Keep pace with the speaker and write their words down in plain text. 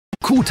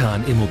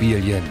Kutan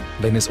Immobilien,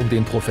 wenn es um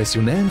den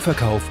professionellen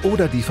Verkauf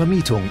oder die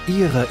Vermietung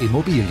Ihrer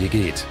Immobilie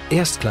geht.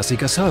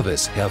 Erstklassiger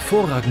Service,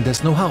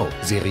 hervorragendes Know-how,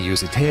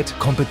 Seriosität,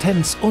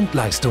 Kompetenz und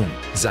Leistung.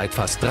 Seit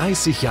fast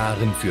 30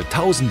 Jahren für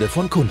Tausende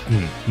von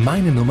Kunden.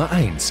 Meine Nummer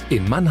 1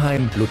 in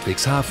Mannheim,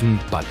 Ludwigshafen,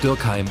 Bad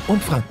Dürkheim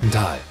und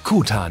Frankenthal.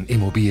 Kutan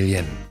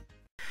Immobilien.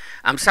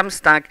 Am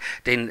Samstag,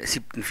 den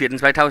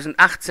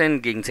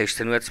 7.4.2018 gegen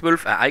 16:12 Uhr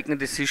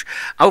ereignete sich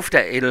auf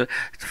der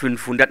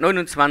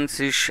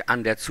L529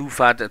 an der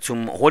Zufahrt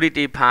zum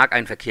Holidaypark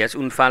ein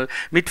Verkehrsunfall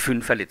mit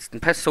 5 verletzten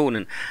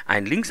Personen.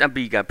 Ein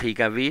linksabbieger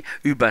Pkw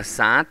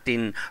übersah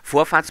den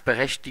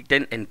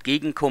vorfahrtsberechtigten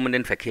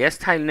entgegenkommenden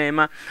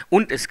Verkehrsteilnehmer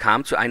und es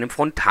kam zu einem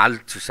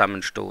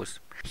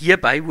Frontalzusammenstoß.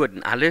 Hierbei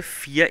wurden alle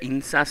 4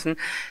 Insassen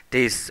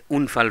des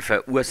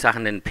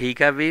unfallverursachenden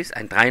PKWs,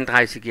 ein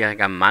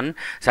 33-jähriger Mann,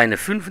 seine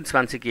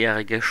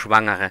 25-jährige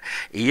schwangere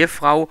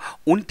Ehefrau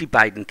und die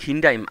beiden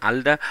Kinder im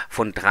Alter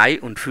von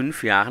 3 und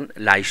 5 Jahren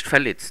leicht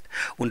verletzt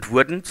und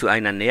wurden zu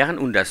einer näheren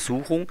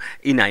Untersuchung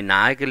in ein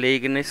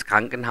nahegelegenes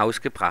Krankenhaus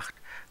gebracht.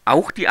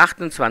 Auch die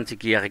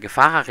 28-jährige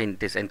Fahrerin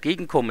des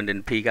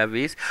entgegenkommenden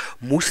PKWs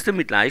musste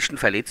mit leichten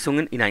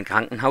Verletzungen in ein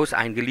Krankenhaus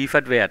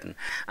eingeliefert werden.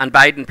 An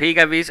beiden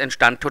PKWs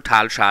entstand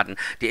Totalschaden.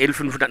 Die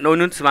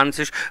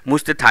L529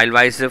 musste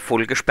teilweise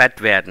voll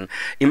gesperrt werden.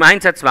 Im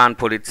Einsatz waren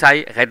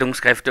Polizei,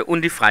 Rettungskräfte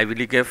und die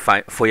Freiwillige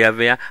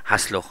Feuerwehr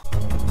Haßloch.